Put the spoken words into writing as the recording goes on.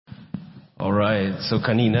Alright, so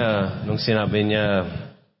kanina, nung sinabi niya,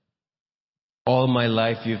 all my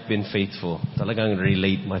life you've been faithful. Talagang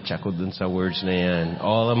relate much ako dun sa words na yan.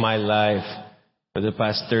 All of my life, for the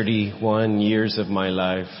past 31 years of my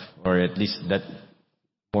life, or at least that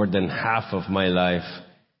more than half of my life,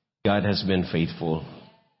 God has been faithful.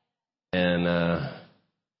 And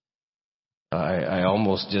I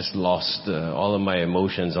almost just lost all of my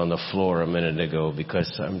emotions on the floor a minute ago because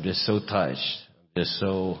I'm just so touched. I'm just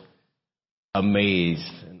so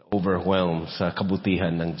amazed and overwhelmed sa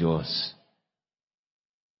kabutihan ng Diyos.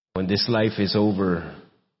 When this life is over,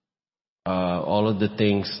 all of the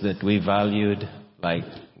things that we valued, like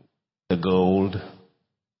the gold,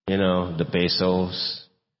 the pesos,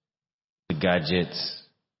 the gadgets,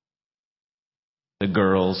 the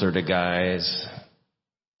girls or the guys,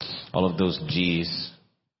 all of those G's.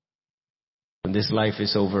 When this life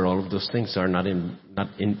is over, all of those things are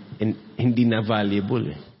hindi na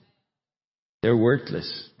valuable. They're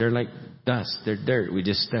worthless. They're like dust. They're dirt. We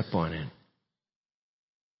just step on it.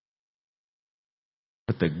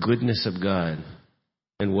 But the goodness of God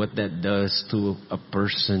and what that does to a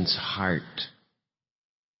person's heart.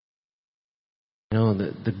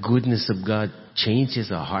 The goodness of God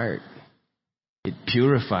changes a heart. It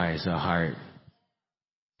purifies a heart.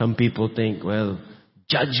 Some people think,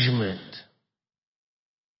 judgment,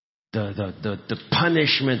 the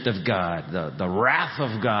punishment of God, the wrath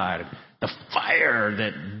of God, the fire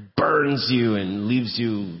that burns you and leaves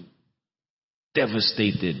you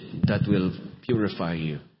devastated, that will purify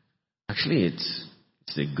you. Actually, it's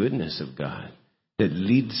the goodness of God that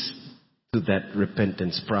leads to that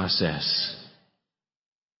repentance process.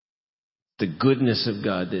 The goodness of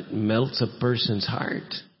God that melts a person's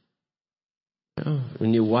heart.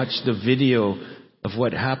 When you watch the video of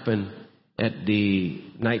what happened at the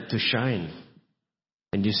Night to Shine,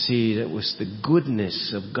 and you see that was the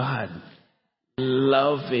goodness of God,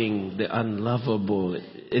 loving the unlovable,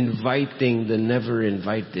 inviting the never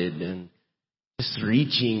invited, and just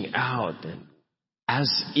reaching out, and as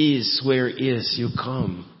is, where is, you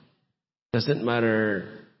come. Doesn't matter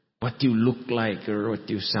what you look like or what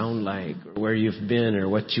you sound like or where you've been or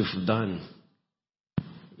what you've done.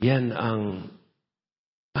 Yan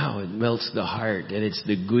it melts the heart, and it's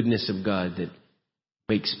the goodness of God that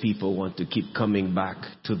makes people want to keep coming back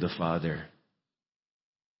to the Father.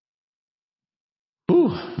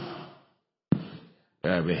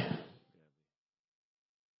 Grabe.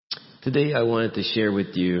 Today I wanted to share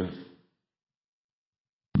with you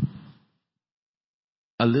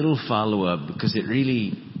a little follow-up because it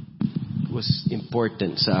really was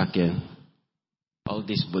important sa akin. All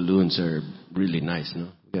these balloons are really nice, no?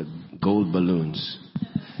 We got gold balloons.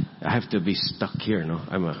 I have to be stuck here, no?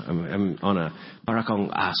 I'm on a para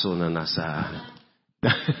kang aso na nasa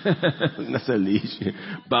leash.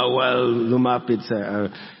 Bawal lumapit sa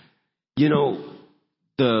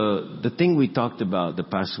the thing we talked about the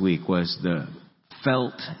past week was the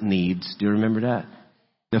felt needs. Do you remember that?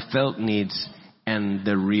 The felt needs and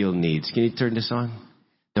the real needs. Can you turn this on?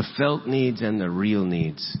 The felt needs and the real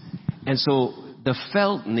needs. And so the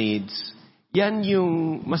felt needs, yan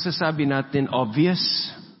yung masasabi natin obvious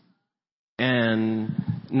and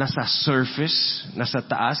nasa surface, nasa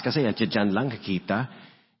taas kasi yan dyan lang kakita.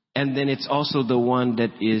 And then it's also the one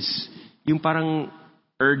that is yung parang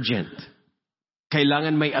urgent.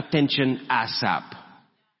 Kailangan may attention ASAP.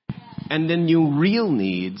 And then yung real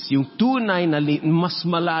needs, yung tunay na mas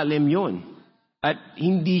malalim yun. At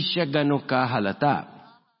hindi siya gano'ng kahalata.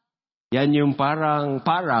 Yan yung parang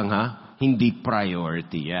hindi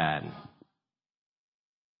priority yan.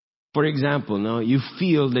 For example, you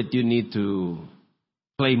feel that you need to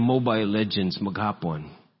play Mobile Legends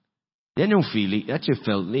maghapon. Yan yung feeling, that's your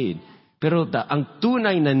felt need. Pero ang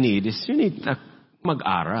tunay na need is you need na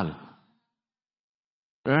mag-aral.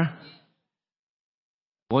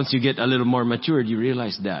 Once you get a little more matured, you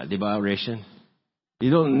realize that, di ba, Rachel?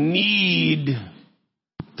 You don't need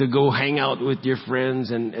to go hang out with your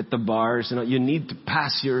friends and at the bars. You need to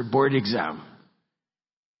pass your board exam.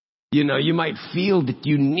 You might feel that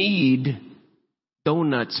you need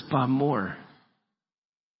donuts pa more.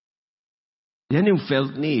 Yan yung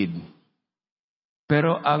felt need.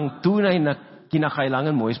 Pero ang tunay na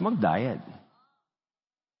kinakailangan mo is mag-diet.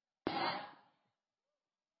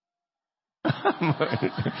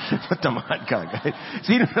 Matamahan ka.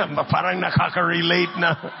 Sino na parang nakaka-relate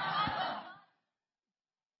na?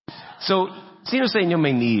 So, sino sa inyo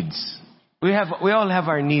may needs? We all have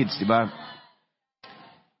our needs, di ba?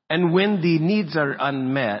 And when the needs are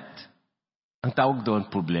unmet, ang tawag doon,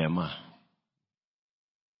 problema.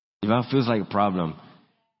 Di ba? Feels like a problem.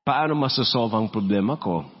 Paano masosolve ang problema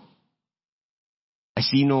ko?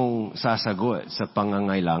 Ay sinong sasagot sa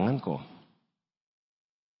pangangailangan ko?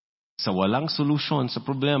 Sa walang solusyon sa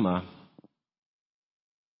problema,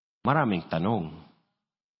 maraming tanong.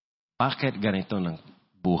 Bakit ganito ng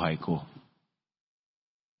buhay ko?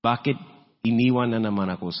 Bakit iniwan na naman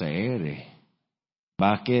ako sa ere?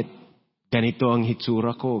 Bakit ganito ang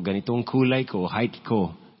hitsura ko? Ganito ang kulay ko, height ko,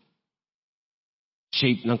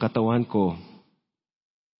 shape ng katawan ko?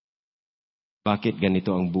 Bakit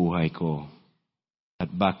ganito ang buhay ko? At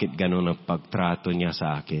bakit ganon ang pagtrato niya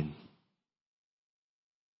sa akin?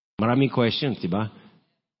 Maraming questions, di ba?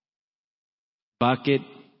 Bakit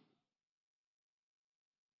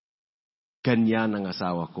ganyan ang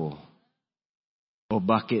asawa ko? O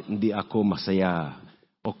bakit hindi ako masaya?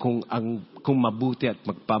 O kung mabuti at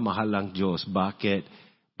magpamahal ang Diyos, bakit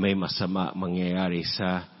may masama mangyayari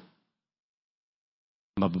sa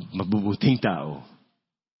mabubuting tao?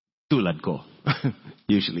 Tulad ko.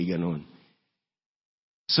 Usually ganon.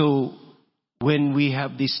 So, when we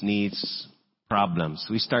have these needs, problems,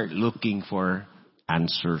 we start looking for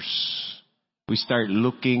answers. We start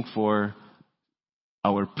looking for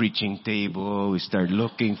our preaching table. We start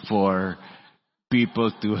looking for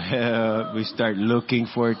people to help. We start looking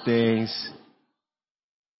for things.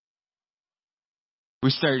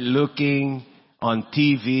 We start looking on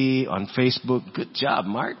TV, on Facebook. Good job,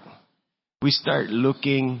 Mark. We start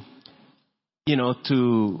looking,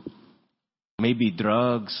 to maybe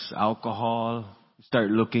drugs, alcohol. We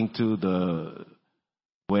start looking to the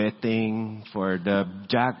wedding for the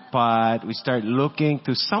jackpot. We start looking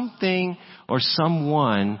to something or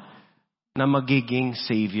someone na magiging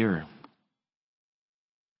savior.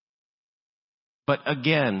 But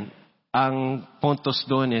again, ang puntos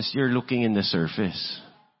doon is you're looking in the surface.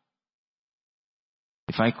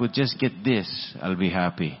 If I could just get this, I'll be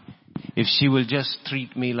happy. If she will just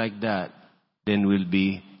treat me like that, then we'll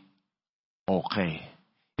be okay.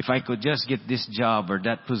 If I could just get this job or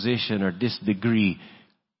that position or this degree,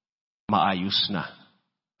 maayos na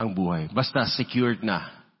ang buhay. Basta secured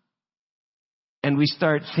na. And we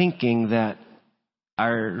start thinking that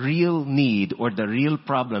our real need or the real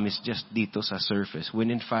problem is just dito sa surface.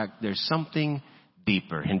 When in fact, there's something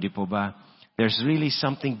deeper. Hindi po ba? There's really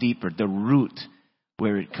something deeper. The root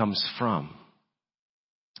where it comes from.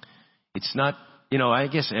 It's not, I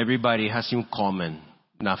guess everybody has yung common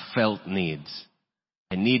na felt needs.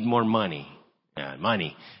 I need more money. Yeah,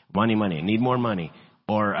 money. I need more money.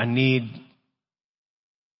 Or I need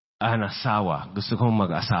an asawa. Gusto kong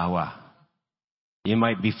mag-asawa. You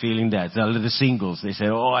might be feeling that. All of the singles, they say,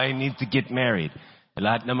 I need to get married.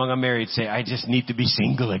 Lahat ng mga married say, I just need to be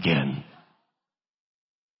single again.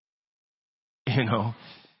 Yung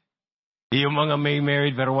mga may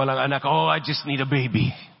married pero walang anak, I just need a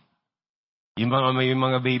baby. Yung mga may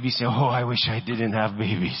mga babies say, I wish I didn't have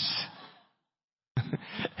babies.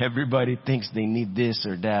 Everybody thinks they need this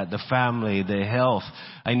or that. The family, the health.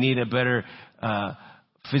 I need a better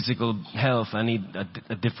physical health. I need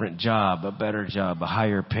a different job, a better job, a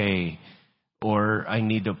higher pay. Or I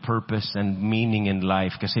need a purpose and meaning in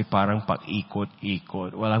life. Kasi parang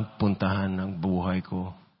pag-ikot-ikot. Walang puntahan ng buhay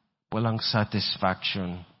ko. Walang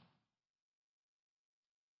satisfaction.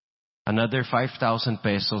 Another 5,000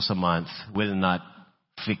 pesos a month will not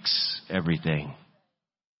fix everything.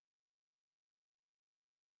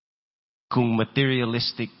 Kung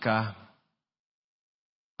materialistic ka,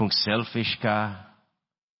 kung selfish ka,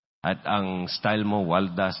 at ang style mo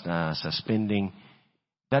waldas na sa spending,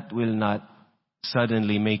 that will not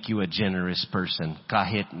suddenly make you a generous person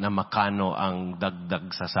kahit na makano ang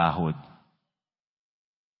dagdag sa sahod.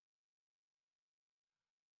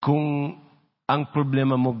 Kung ang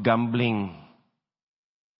problema mo gambling,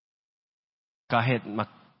 kahit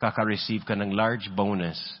makaka-receive ka ng large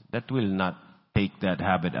bonus, that will not take that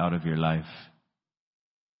habit out of your life.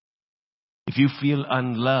 If you feel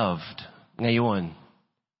unloved ngayon,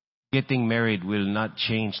 getting married will not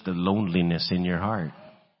change the loneliness in your heart.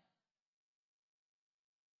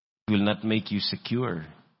 It will not make you secure.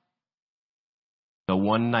 The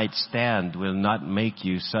one-night stand will not make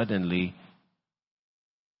you suddenly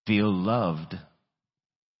feel loved.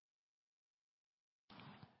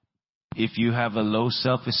 If you have a low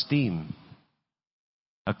self-esteem,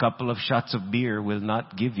 a couple of shots of beer will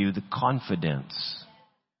not give you the confidence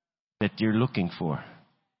that you're looking for.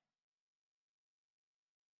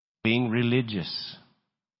 Being religious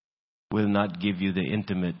will not give you the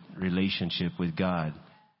intimate relationship with God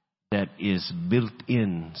that is built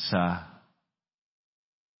in sa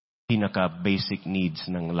pinaka-basic needs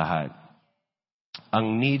ng lahat.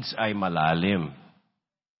 Ang needs ay malalim,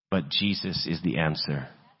 but Jesus is the answer.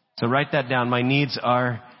 So write that down. My needs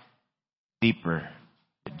are deeper,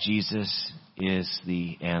 but Jesus is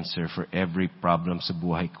the answer for every problem sa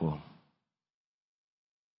buhay ko.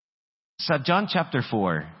 Sa John chapter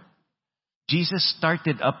 4, Jesus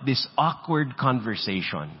started up this awkward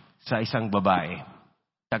conversation sa isang babae.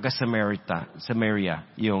 Taga Samaria,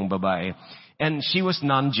 yung babae. And she was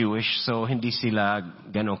non-Jewish, so hindi sila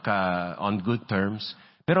gano'n ka on good terms.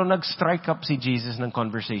 Pero nag-strike up si Jesus ng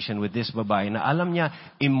conversation with this babae na alam niya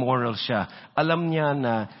immoral siya. Alam niya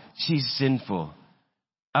na she's sinful.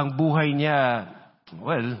 Ang buhay niya,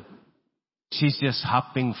 well, she's just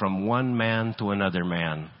hopping from one man to another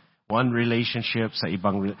man. One relationship sa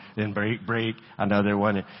ibang, then break, another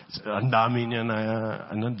one. Ang dami niya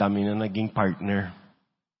naging partner.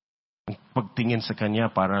 Ang pagtingin sa kanya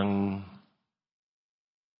parang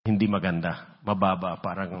hindi maganda. Mababa,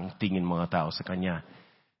 parang tingin mga tao sa kanya.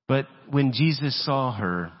 But when Jesus saw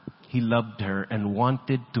her, He loved her and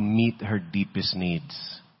wanted to meet her deepest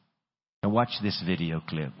needs. Now watch this video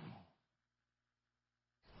clip.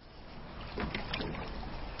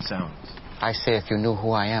 Sounds. I say if you knew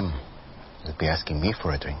who I am, you'd be asking me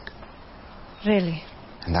for a drink. Really?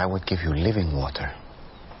 And I would give you living water.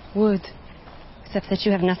 Would. Except that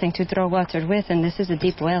you have nothing to draw water with, and this is a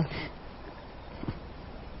deep well.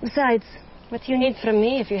 Besides, what do you need from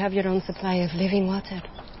me if you have your own supply of living water?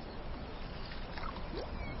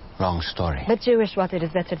 Long story. But Jewish water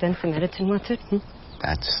is better than Samaritan water.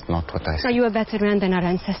 That's not what I Are said. you a better man than our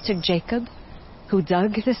ancestor Jacob, who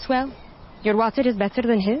dug this well? Your water is better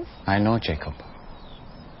than his? I know Jacob.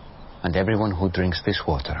 And everyone who drinks this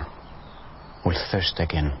water will thirst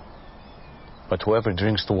again. But whoever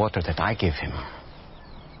drinks the water that I give him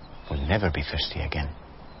will never be thirsty again.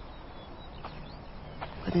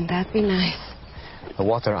 Wouldn't that be nice? The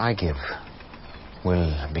water I give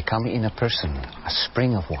will become in a person a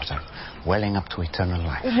spring of water welling up to eternal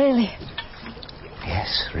life. Really?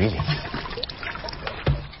 Yes, really.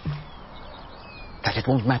 That it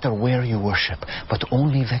won't matter where you worship, but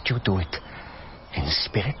only that you do it in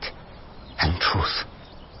spirit and truth.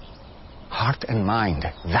 Heart and mind,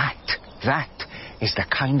 that is the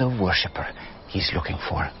kind of worshipper He's looking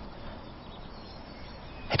for.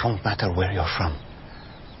 It won't matter where you're from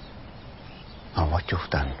or what you've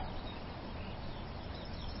done.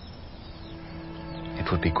 It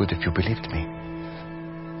would be good if you believed me.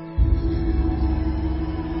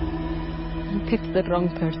 You picked the wrong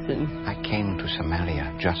person. I came to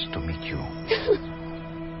Samaria just to meet you.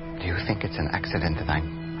 Do you think it's an accident that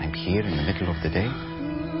I'm here in the middle of the day?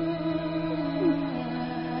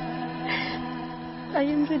 I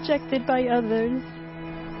am rejected by others.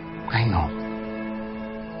 I know.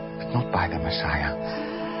 But not by the Messiah.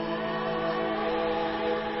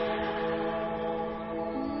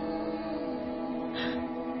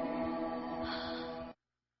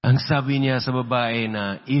 Ang sabi niya sa babae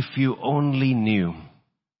na, if you only knew.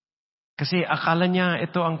 Kasi akala niya,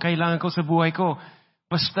 ito ang kailangan ko sa buhay ko.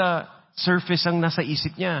 Basta surface ang nasa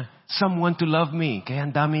isip niya. Someone to love me. Kaya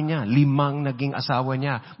ang dami niya. 5 naging asawa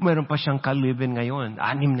niya. Meron pa siyang ka-live-in ngayon.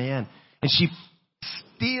 6 na yan. And she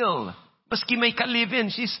still, maski may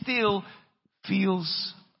ka-live-in, she still feels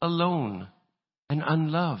alone and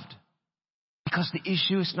unloved. Because the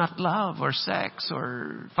issue is not love or sex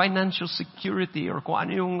or financial security or kung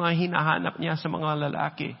ano yung hinahanap niya sa mga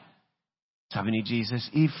lalaki. Sabi ni Jesus,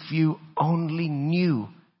 if you only knew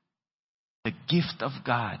the gift of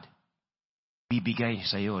God, bibigay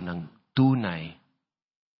sa iyo ng tunay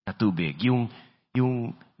na tubig. Yung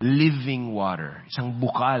living water, isang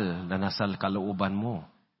bukal na nasa kalooban mo.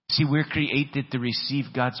 See, we're created to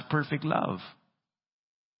receive God's perfect love.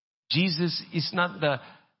 Jesus is not the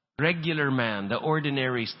regular man, the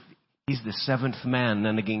ordinary. He's the 7th man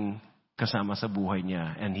na naging kasama sa buhay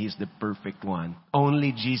niya. And He's the perfect one.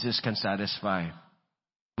 Only Jesus can satisfy.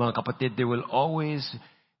 Mga kapatid, there will always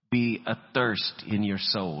be a thirst in your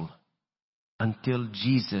soul until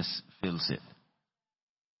Jesus fills it.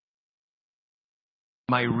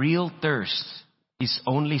 My real thirst is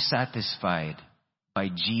only satisfied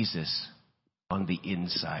by Jesus on the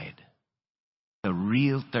inside. The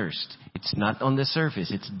real thirst. It's not on the surface.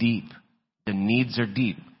 It's deep. The needs are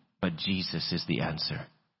deep. But Jesus is the answer.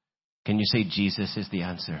 Can you say Jesus is the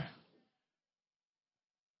answer?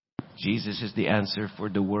 Jesus is the answer for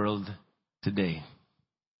the world today.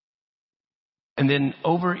 And then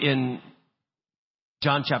over in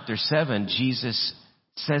John chapter 7, Jesus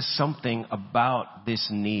says something about this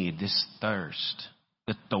need, this thirst,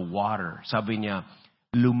 the water. Sabi niya,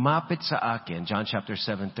 lumapit sa akin, John chapter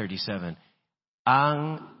 7:37,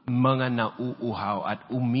 ang mga nauuhaw at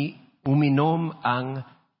uminom ang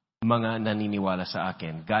mga naniniwala sa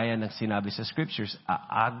akin. Gaya ng sinabi sa scriptures,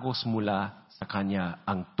 aagos mula sa kanya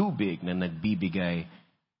ang tubig na nagbibigay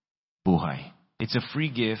buhay. It's a free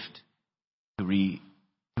gift to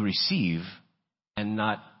receive and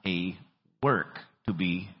not a work to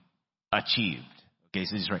be achieved. Okay,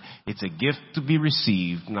 so this is right. It's a gift to be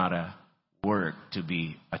received, not a work to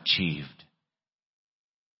be achieved.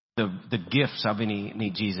 The gift, sabi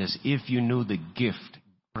ni Jesus, if you knew the gift,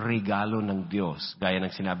 regalo ng Diyos, gaya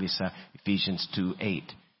ng sinabi sa Ephesians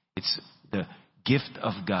 2:8, it's the gift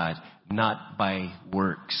of God, not by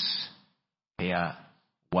works. Kaya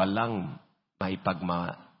walang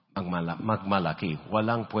magmalaki,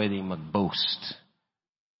 walang pwedeng magboast.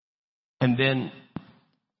 And then,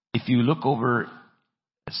 if you look over,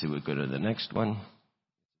 let's see, we'll go to the next one.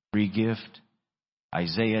 Free gift.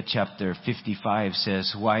 Isaiah chapter 55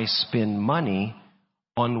 says, why spend money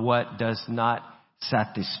on what does not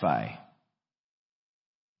satisfy?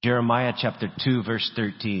 Jeremiah chapter 2 verse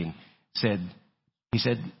 13 he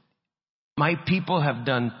said, my people have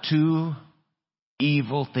done two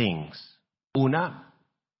evil things. Una,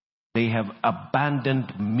 they have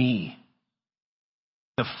abandoned me,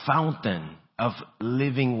 the fountain of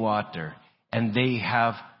living water, and they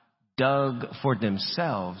have dug for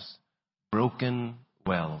themselves broken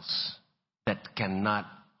wells that cannot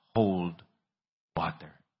hold water.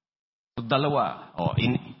 So dalawa,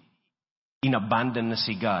 inabandon na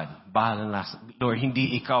si God. Bahala na, Lord,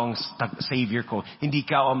 hindi ikaw ang Savior ko. Hindi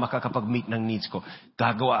ikaw ang makakapag-meet ng needs ko.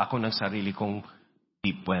 Gagawa ako ng sarili kong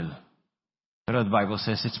deep well. But the Bible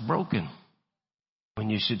says it's broken when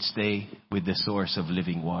you should stay with the source of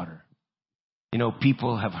living water. You know,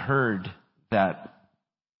 people have heard that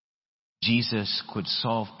Jesus could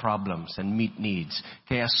solve problems and meet needs.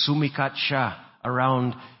 Kaya sumikat siya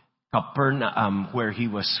around Capernaum, where he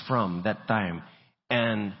was from that time.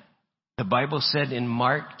 And the Bible said in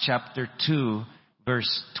Mark chapter 2,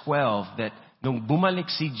 verse 12, that nung bumalik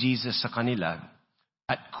si Jesus sa kanila,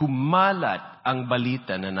 at kumalat ang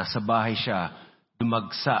balita na nasa bahay siya,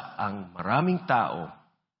 dumagsa ang maraming tao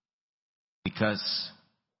because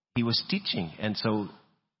he was teaching. And so,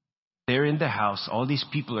 there in the house, all these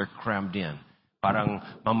people are crammed in. Parang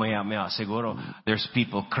mamaya-maya, siguro, there's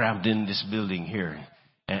people crammed in this building here.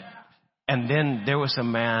 And then there was a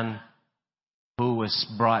man who was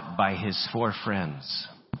brought by his 4 friends.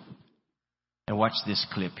 And watch this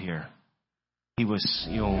clip here. He was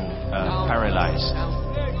paralyzed.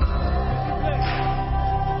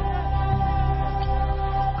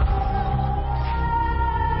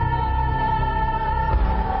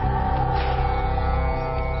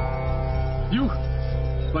 You?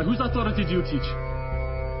 By whose authority do you teach?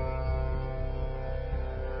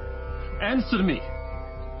 Answer me.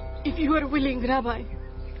 If you are willing, Rabbi,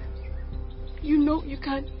 you know you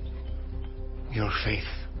can. Your faith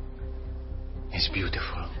is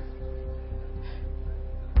beautiful.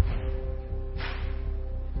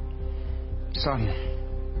 Son,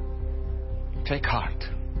 take heart.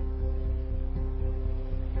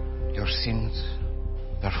 Your sins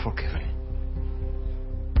are forgiven.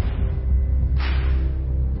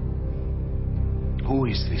 Who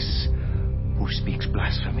is this who speaks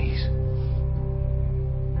blasphemies?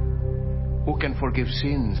 Who can forgive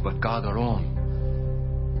sins but God alone?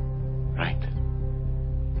 Right.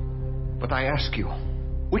 But I ask you,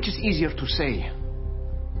 which is easier to say?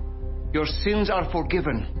 Your sins are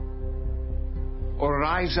forgiven, or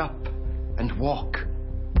rise up and walk?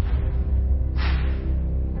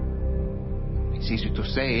 It's easy to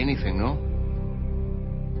say anything, no?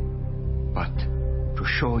 But to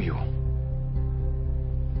show you,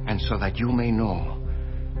 and so that you may know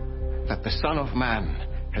that the Son of Man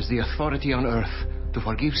has the authority on earth to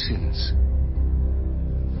forgive sins.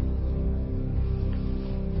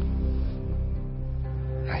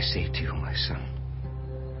 I say to you, my son,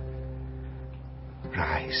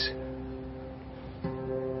 rise,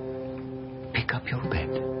 pick up your bed,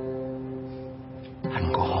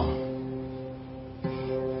 and go home.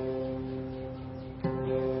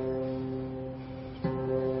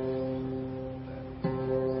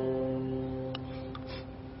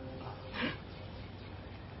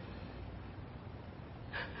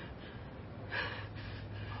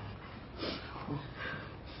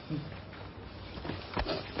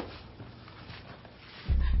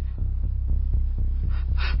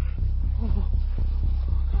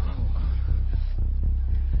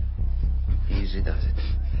 Easy does it.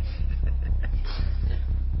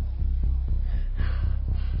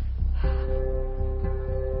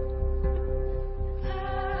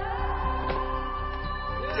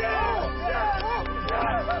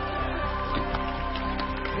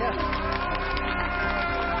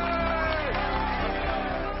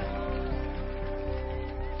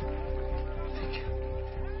 Thank you.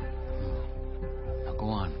 Now go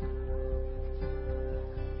on.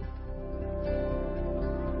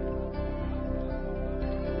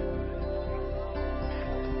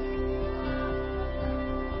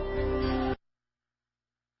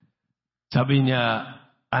 Sabi niya,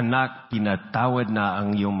 anak, pinatawad na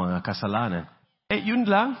ang iyong mga kasalanan. Yun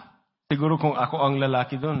lang. Siguro kung ako ang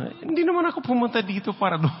lalaki doon, hindi naman ako pumunta dito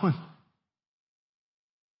para doon.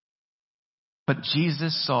 But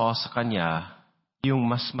Jesus saw sa kanya yung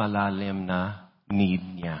mas malalim na need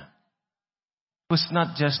niya. It was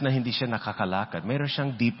not just na hindi siya nakakalakad. Mayroon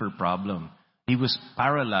siyang deeper problem. He was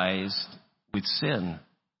paralyzed with sin,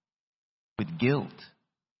 with guilt,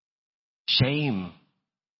 shame.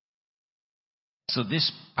 So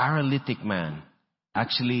this paralytic man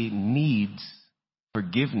actually needs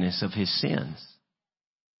forgiveness of his sins.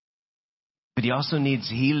 But he also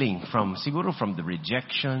needs healing siguro from the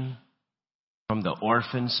rejection, from the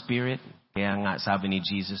orphan spirit. Kaya nga sabi ni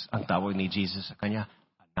Jesus, ang tawag ni Jesus sa kanya,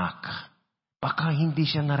 anak. Baka hindi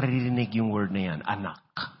siya naririnig yung word na yan, anak.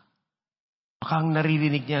 Baka ang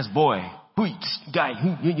naririnig niya is boy, huy, guy,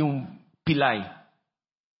 yun yung pilay.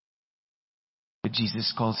 But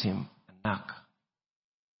Jesus calls him anak.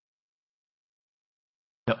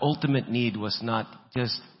 The ultimate need was not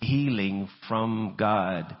just healing from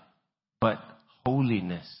God, but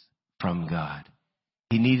holiness from God.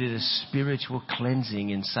 He needed a spiritual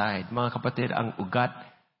cleansing inside. Mga kapatid, ang ugat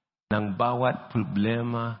ng bawat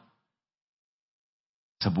problema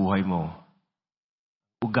sa buhay mo,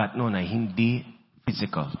 ugat nun ay hindi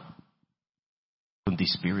physical, kundi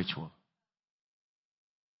spiritual.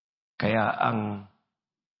 Kaya ang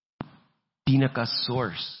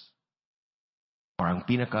pinaka-source or ang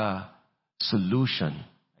pinaka-solution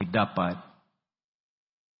ay dapat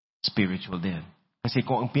spiritual din. Kasi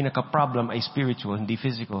kung ang pinaka-problem ay spiritual, hindi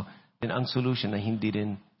physical, then ang solution ay hindi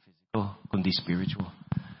din physical, kundi spiritual.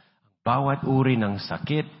 Bawat uri ng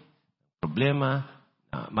sakit, problema,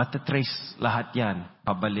 matatrace lahat yan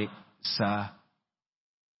pabalik sa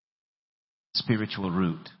spiritual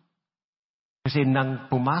root. Kasi nang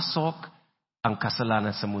pumasok ang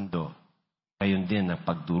kasalanan sa mundo, ayun din ang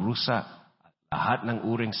pagdurusa. Lahat ng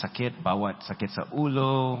uring sakit, bawat sakit sa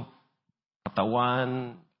ulo,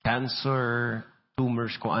 katawan, cancer,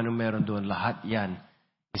 tumors, kung ano meron doon, lahat yan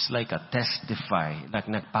is like a testify, like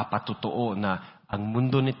nagpapatotoo na ang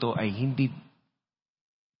mundo nito ay hindi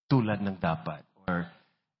tulad ng dapat or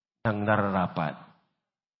ng nararapat.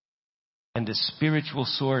 And the spiritual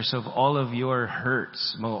source of all of your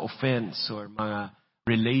hurts, mga offense or mga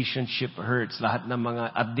relationship hurts, lahat ng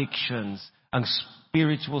mga addictions, ang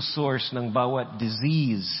spiritual source ng bawat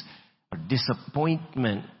disease or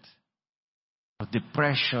disappointment or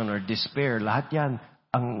depression or despair, lahat yan,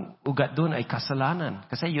 ang ugat doon ay kasalanan.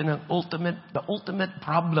 Kasi yun ang the ultimate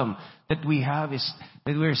problem that we have is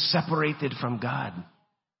that we're separated from God.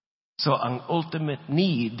 So ang ultimate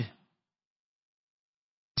need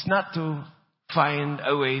is not to find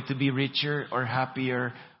a way to be richer or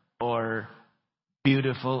happier or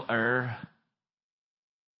beautifuler.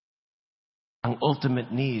 Ang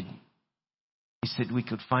ultimate need is that we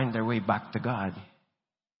could find our way back to God.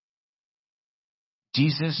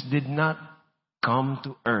 Jesus did not come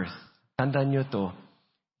to earth. Tandaan nyo to.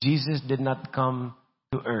 Jesus did not come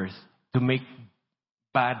to earth to make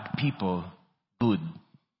bad people good.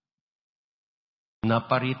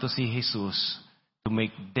 Naparito si Jesus to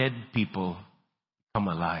make dead people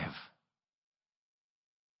come alive.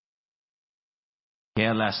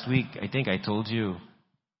 Kaya last week, I think I told you,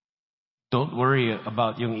 don't worry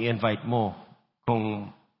about yung i-invite mo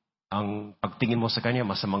kung ang pagtingin mo sa kanya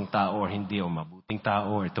masamang tao or hindi o mabuting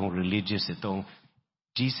tao or itong religious, itong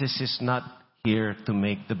Jesus is not here to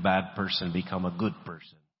make the bad person become a good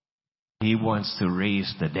person. He wants to raise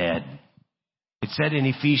the dead. It said in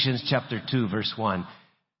Ephesians chapter 2 verse 1,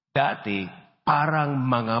 dati parang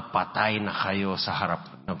mga patay na kayo sa harap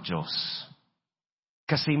ng Diyos.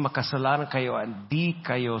 Kasi makasalanan kayo at di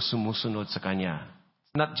kayo sumusunod sa Kanya.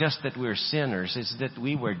 It's not just that we're sinners, it's that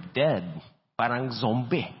we were dead. Parang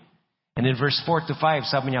zombie. And in verse 4 to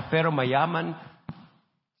 5, sabi niya, pero mayaman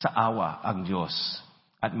sa awa ang Diyos.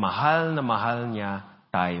 At mahal na mahal niya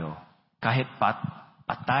tayo. Kahit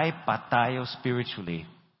patay pa tayo spiritually,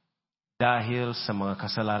 dahil sa mga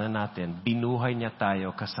kasalanan natin, binuhay niya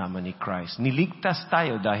tayo kasama ni Christ. Niligtas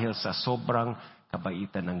tayo dahil sa sobrang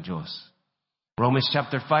kabaitan ng Diyos. Romans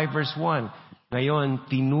chapter 5 verse 1, ngayon,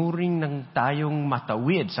 tinuring ng tayong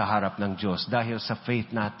matawid sa harap ng Diyos dahil sa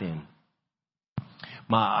faith natin.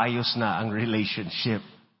 Maayos na ang relationship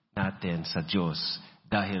natin sa Diyos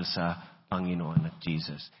dahil sa Panginoon at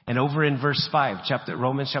Jesus. And over in verse 5,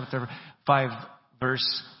 Romans chapter 5 verse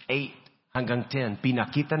 8 hanggang 10,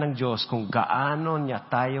 pinakita ng Diyos kung gaano niya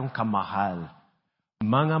tayong kamahal.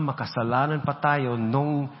 Mga makasalanan pa tayo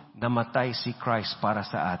nung namatay si Christ para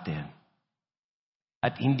sa atin.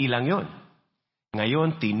 At hindi lang yun.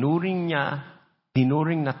 Ngayon, tinuring niya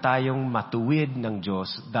tinuring na tayong matuwid ng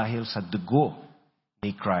Diyos dahil sa dugo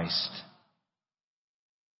ni Christ.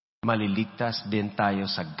 Maliligtas din tayo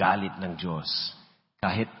sa galit ng Diyos.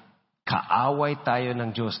 Kahit kaaway tayo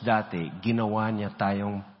ng Diyos dati, ginawa niya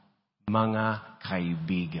tayong mga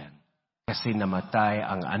kaibigan. Kasi namatay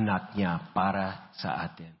ang anak niya para sa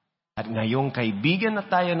atin. At ngayong kaibigan na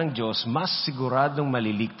tayo ng Diyos, mas siguradong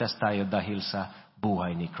maliligtas tayo dahil sa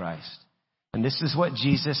buhay ni Christ. And this is what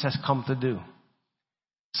Jesus has come to do.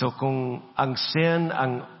 So kung ang sin,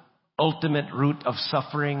 ang ultimate root of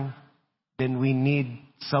suffering, then we need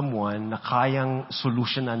someone na kayang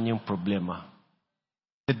solusyonan yung problema.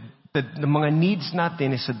 The mga needs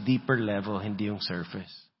natin is a deeper level, hindi yung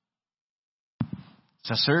surface.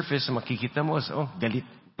 Sa surface, makikita mo, galit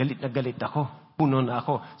na galit ako, puno na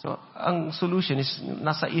ako. So, ang solution is,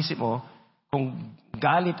 nasa isip mo, kung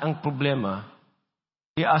galit ang problema,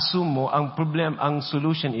 i-assume mo, ang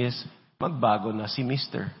solution is, magbago na si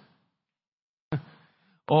Mr.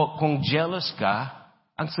 O kung jealous ka,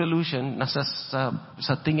 ang solution, nasa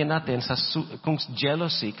sa tingin natin, kung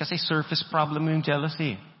jealousy, kasi surface problem yung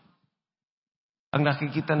jealousy. Ang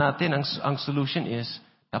nakikita natin, ang solution is,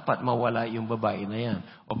 dapat mawala yung babae na yan.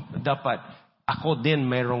 O dapat, ako din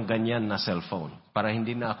mayroong ganyan na cellphone para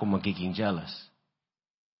hindi na ako magiging jealous.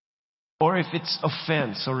 Or if it's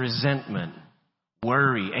offense or resentment,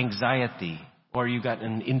 worry, anxiety, or you got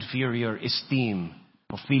an inferior esteem,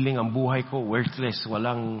 o feeling ang buhay ko worthless,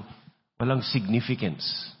 walang significance.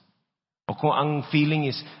 O kung ang feeling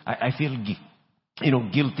is, I feel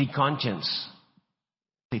guilty conscience.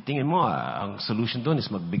 Tingin mo, ang solution doon is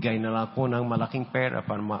magbigay na lang ako ng malaking pera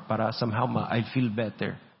para somehow I feel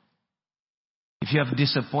better. If you have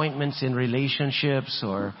disappointments in relationships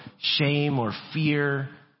or shame or fear,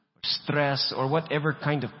 or stress or whatever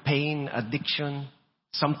kind of pain, addiction,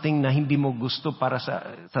 something na hindi mo gusto para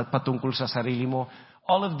sa patungkol sa sarili mo,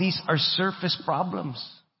 all of these are surface problems.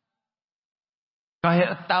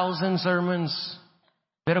 Kaya 1,000 sermons,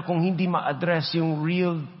 pero kung hindi ma-address yung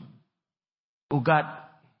real ugat,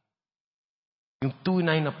 yung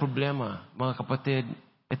tunay na problema, mga kapatid,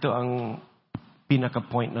 ito ang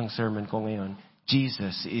pinaka-point ng sermon ko ngayon.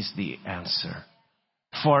 Jesus is the answer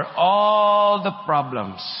for all the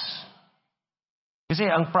problems. Kasi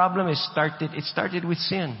ang problem it started with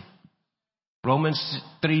sin. Romans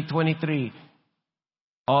 3:23,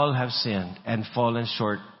 all have sinned and fallen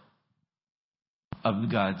short of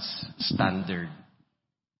God's standard.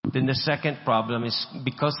 Then the second problem is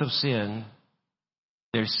because of sin,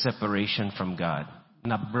 there's separation from God.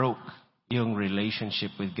 Na-broke yung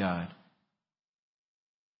relationship with God.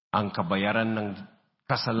 Ang kabayaran ng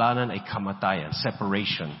kasalanan ay kamatayan,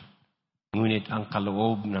 separation. Ngunit ang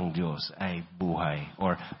kaloob ng Diyos ay buhay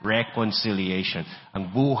or reconciliation.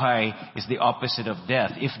 Ang buhay is the opposite of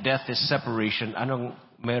death. If death is separation, anong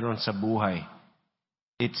meron sa buhay?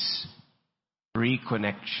 It's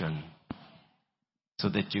reconnection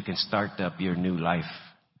so that you can start up your new life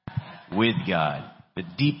with God. The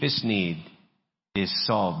deepest need is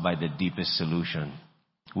solved by the deepest solution.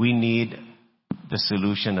 We need the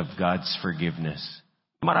solution of God's forgiveness.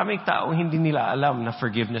 Maraming tao hindi nila alam na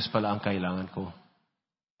forgiveness pala ang kailangan ko.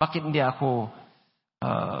 Bakit hindi ako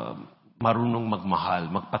marunong magmahal,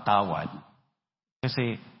 magpatawad?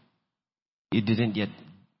 Kasi you didn't yet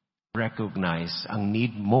recognize ang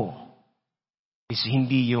need mo is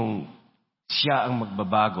hindi yung siya ang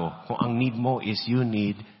magbabago. Kung ang need mo is you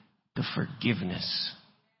need the forgiveness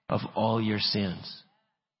of all your sins.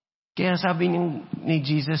 Kaya sabi ni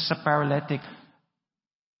Jesus sa paralytic,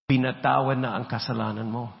 pinatawad na ang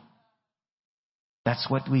kasalanan mo. That's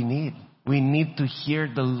what we need. We need to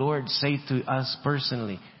hear the Lord say to us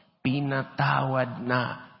personally, pinatawad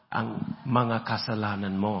na ang mga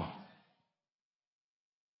kasalanan mo.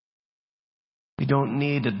 We don't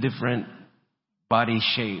need a different body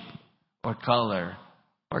shape or color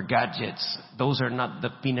or gadgets. Those are not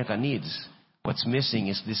the pinaka needs. What's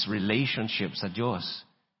missing is this relationship sa Diyos.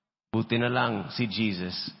 Buti na lang si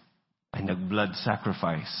Jesus ay nag-blood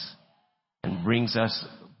sacrifice and brings us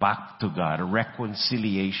back to God, a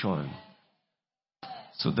reconciliation.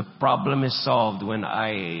 So the problem is solved when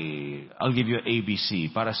I'll give you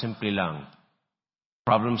ABC, para simple lang.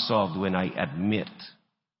 Problem solved when I admit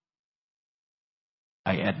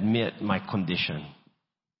my condition.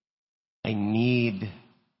 I need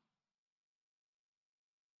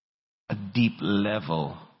a deep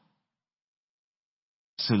level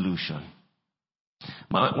solution.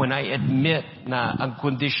 When I admit na ang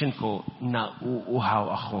condition ko,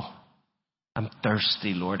 nauuhaw ako. I'm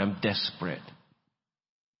thirsty, Lord. I'm desperate.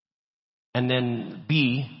 And then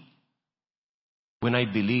B, when I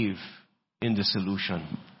believe in the solution.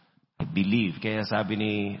 I believe. Kaya sabi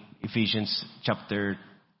ni Ephesians chapter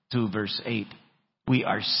 2 verse 8, we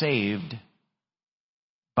are saved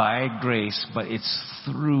by grace, but it's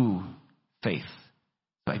through faith.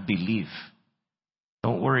 So I believe.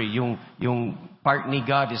 Don't worry, yung part ni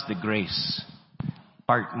God is the grace.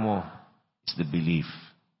 Part mo is the belief.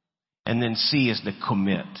 And then C is the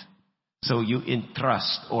commit. So you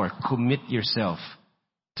entrust or commit yourself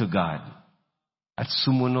to God. At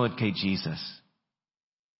sumunod kay Jesus.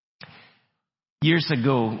 Years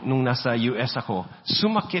ago, nung nasa US ako,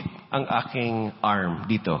 sumakit ang aking arm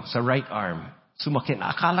dito, sa right arm. Sumakit.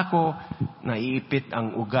 Akala ko naiipit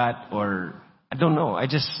ang ugat or I don't know. I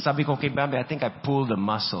just sabi ko kay Bambi, I think I pulled a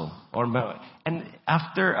muscle. And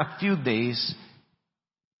after a few days,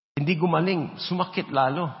 hindi gumaling. Sumakit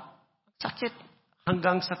lalo. Sakit.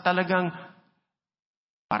 Hanggang sa talagang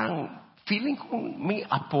parang feeling ko may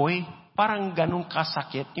apoy. Parang ganun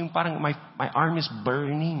kasakit. Yung parang my arm is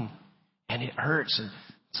burning. And it hurts.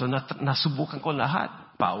 So nasubukan ko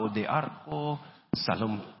lahat. Pao de arco,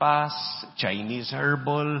 salumpas, Chinese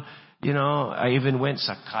herbal. You know, I even went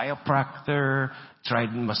sa chiropractor,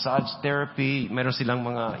 tried massage therapy. Meron silang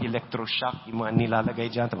mga electroshock, yung mga nilalagay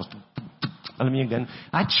dyan. Tapos, alam niyo ganun.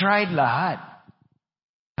 I tried lahat.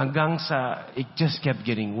 Hanggang sa, it just kept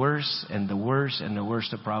getting worse and the worse and the worse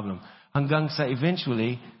the problem. Hanggang sa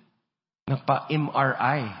eventually,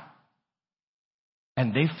 nagpa-MRI.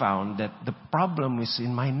 And they found that the problem is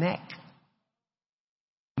in my neck.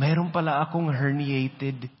 Mayroon pala akong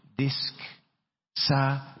herniated disc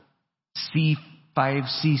sa C5,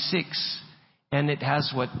 C6. And it has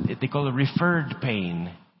what they call a referred pain.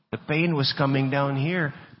 The pain was coming down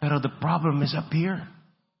here, pero the problem is up here.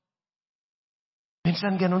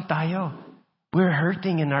 Minsan ganun tayo. We're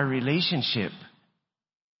hurting in our relationship.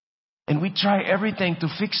 And we try everything to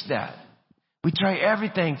fix that. We try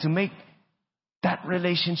everything to make that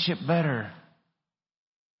relationship better.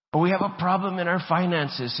 Or we have a problem in our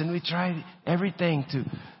finances and we try everything to,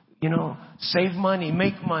 save money,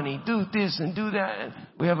 make money, do this and do that.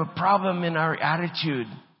 We have a problem in our attitude.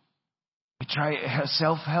 We try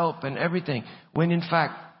self-help and everything. When in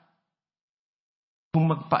fact, kung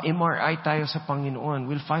magpa-MRI tayo sa Panginoon,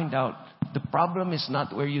 we'll find out the problem is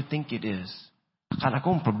not where you think it is. Akala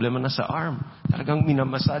ko, problema na sa arm. Talagang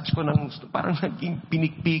minamassage ko parang naging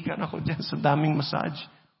pinikpikan ako dyan sa daming massage.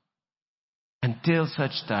 Until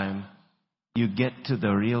such time, you get to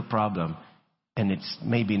the real problem. And it's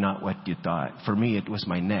maybe not what you thought. For me, it was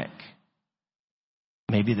my neck.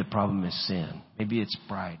 Maybe the problem is sin. Maybe it's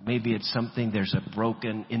pride. Maybe it's something, there's a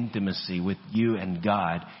broken intimacy with you and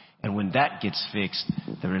God. And when that gets fixed,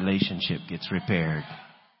 the relationship gets repaired.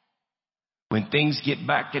 When things get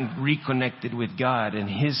back and reconnected with God and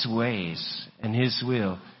His ways and His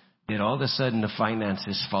will, then all of a sudden the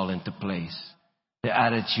finances fall into place. The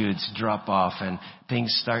attitudes drop off and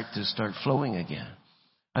things start flowing again.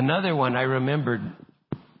 Another one, I remembered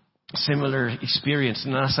similar experience.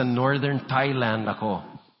 Nasa northern Thailand ako.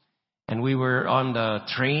 And we were on the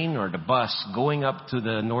train or the bus going up to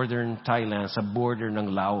the northern Thailand sa border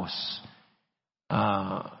ng Laos.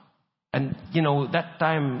 And, that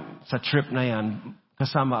time sa trip na yan,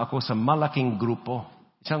 kasama ako sa malaking grupo.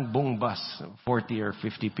 Isang buong bus, 40 or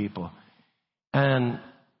 50 people. And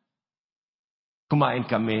kumain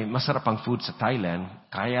kami, masarap ang food sa Thailand,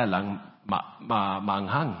 kaya lang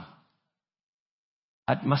maanghang.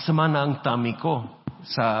 At masama na ang tummy ko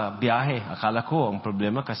sa biyahe. Akala ko, ang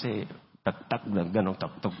problema kasi tak-tak, ganong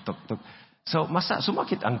tuk-tuk-tuk. So,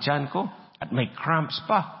 sumakit ang tiyan ko at may cramps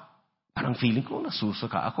pa. Parang feeling ko,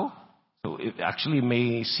 nasusuka ako. So, actually,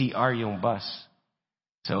 may CR yung bus.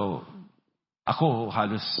 So, ako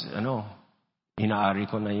halos, inaari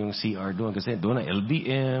ko na yung CR doon kasi doon na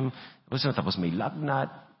LBM, tapos may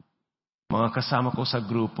lagnat. Mga kasama ko sa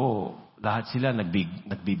grupo, lahat sila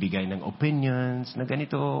nagbibigay ng opinions na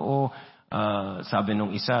ganito. O sabi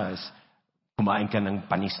nung isa, kumain ka ng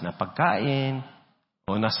panis na pagkain.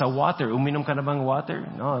 O nasa water, uminom ka na bang water?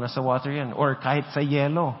 No, nasa water yan. Or kahit sa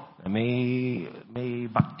yelo, may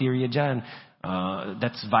bacteria dyan.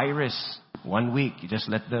 That's virus. 1 week. You just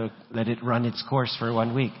let it run its course for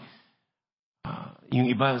 1 week. Yung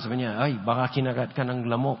iba, sabi niya, ay, baka kinagat ka ng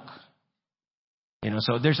lamok.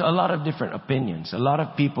 So there's a lot of different opinions. A lot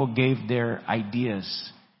of people gave their ideas.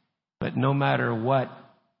 But no matter what,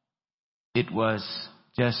 it was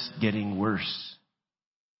just getting worse.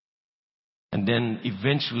 And then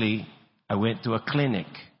eventually, I went to a clinic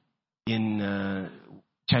in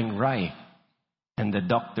Chiang Rai. And the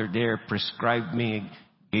doctor there prescribed me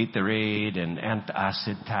Gatorade and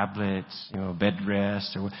antacid tablets, bed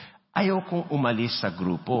rest. Ayaw kong umalis sa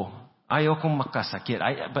grupo. Ayaw kong makasakit.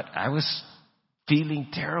 But I was feeling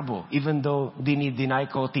terrible. Even though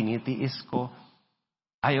dinideny ko, tinitiis ko,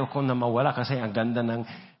 ayaw ko na mawala kasi ang ganda ng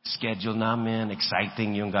schedule namin,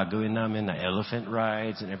 exciting yung gagawin namin, na elephant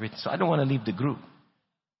rides and everything. So I don't want to leave the group.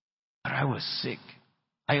 But I was sick.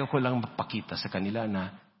 Ayaw ko lang mapakita sa kanila na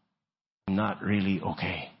I'm not really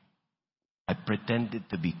okay. I pretended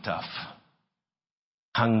to be tough.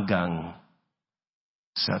 Hanggang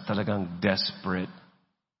sa talagang desperate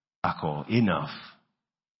ako enough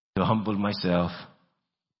to humble myself,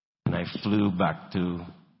 and I flew back to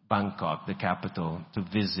Bangkok, the capital, to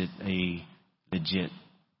visit a legit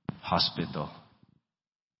hospital.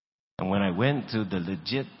 And when I went to the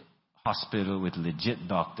legit hospital with legit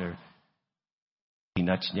doctor,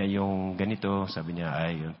 tinouch niya yung ganito, sabi niya,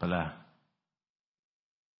 ay, yun pala,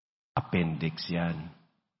 appendix yan.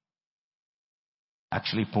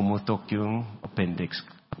 Actually, pumutok yung appendix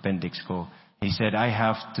ko. He said, I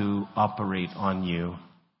have to operate on you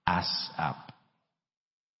ASAP.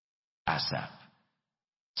 ASAP.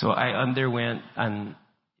 So I underwent an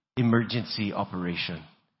emergency operation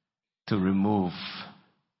to remove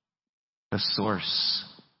the source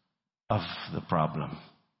of the problem.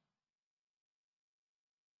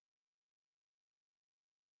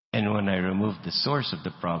 And when I removed the source of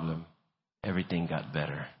the problem, everything got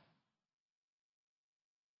better.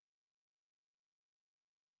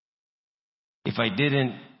 If I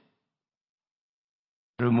didn't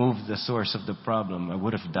remove the source of the problem, I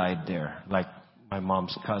would have died there, like my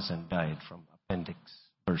mom's cousin died from appendix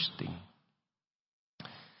bursting.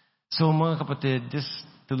 So mga kapatid, just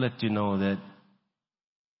to let you know that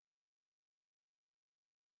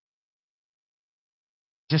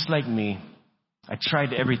just like me, I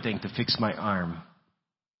tried everything to fix my arm,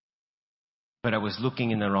 but I was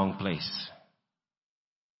looking in the wrong place.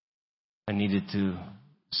 I needed to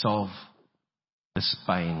solve the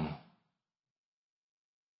spine.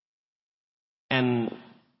 And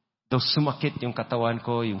though sumakit yung katawan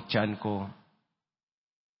ko, yung tiyan ko,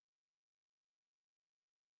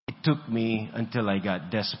 it took me until I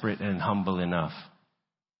got desperate and humble enough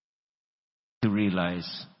to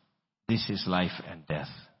realize this is life and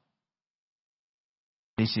death.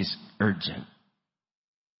 This is urgent.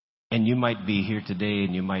 And you might be here today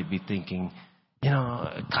and you might be thinking, you know,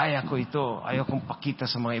 kaya ko ito. Ayaw kong pakita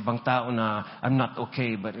sa mga ibang tao na I'm not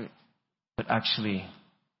okay. But actually,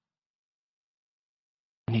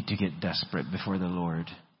 I need to get desperate before the Lord.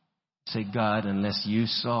 Say, God, unless you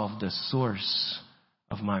solve the source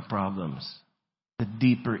of my problems, the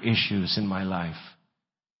deeper issues in my life,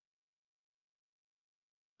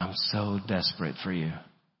 I'm so desperate for you.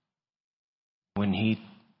 When He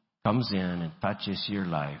comes in and touches your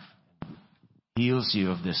life, heals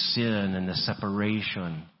you of the sin and the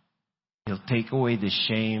separation, He'll take away the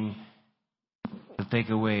shame. He'll take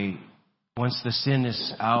away, once the sin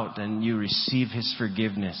is out and you receive His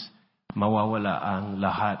forgiveness, mawawala ang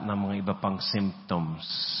lahat ng mga iba pang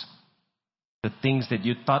symptoms. The things that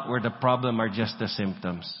you thought were the problem are just the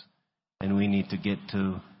symptoms. And we need to get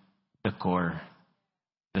to the core.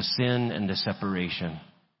 The sin and the separation.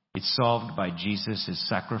 It's solved by Jesus'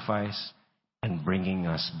 sacrifice and bringing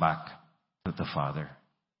us back to the Father.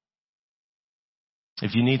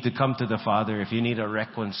 If you need to come to the Father, if you need a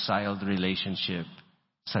reconciled relationship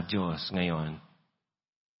sa Diyos ngayon,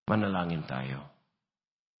 manalangin tayo.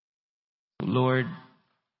 Lord,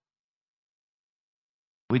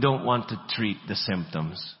 we don't want to treat the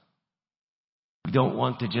symptoms. We don't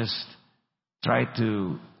want to just try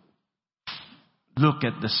to look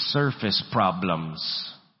at the surface problems.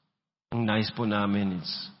 Ang nais po namin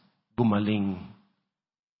is gumaling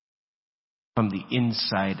from the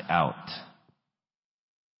inside out.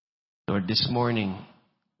 Lord, this morning,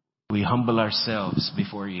 we humble ourselves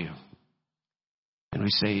before you. And we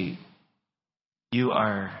say, you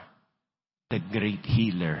are the great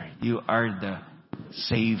healer. You are the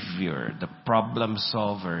Savior, the problem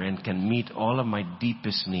solver, and can meet all of my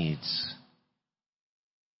deepest needs.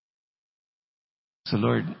 So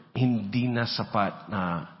Lord, hindi na sapat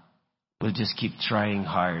na we'll just keep trying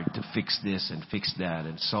hard to fix this and fix that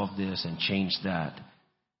and solve this and change that.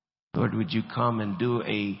 Lord, would you come and do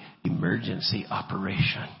a emergency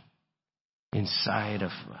operation inside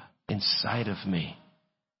of me?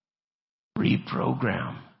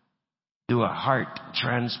 Reprogram. Do a heart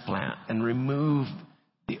transplant and remove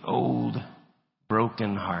the old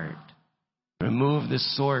broken heart. Remove the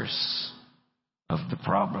source of the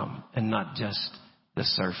problem and not just the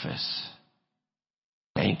surface.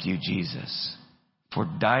 Thank you, Jesus, for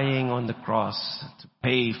dying on the cross to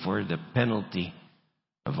pay for the penalty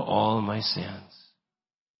of all my sins.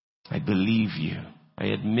 I believe you. I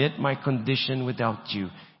admit my condition without you,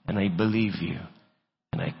 and I believe you.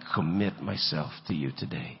 And I commit myself to you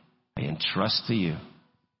today. I entrust to you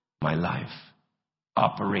my life.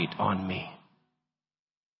 Operate on me.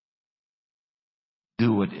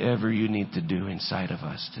 Do whatever you need to do inside of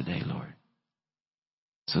us today, Lord,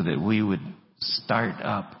 so that we would start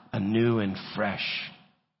up a new and fresh,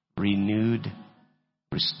 renewed,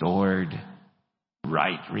 restored,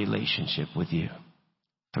 right relationship with you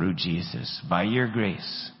through Jesus. By your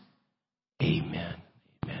grace, amen.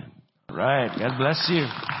 Amen. All right. God bless you.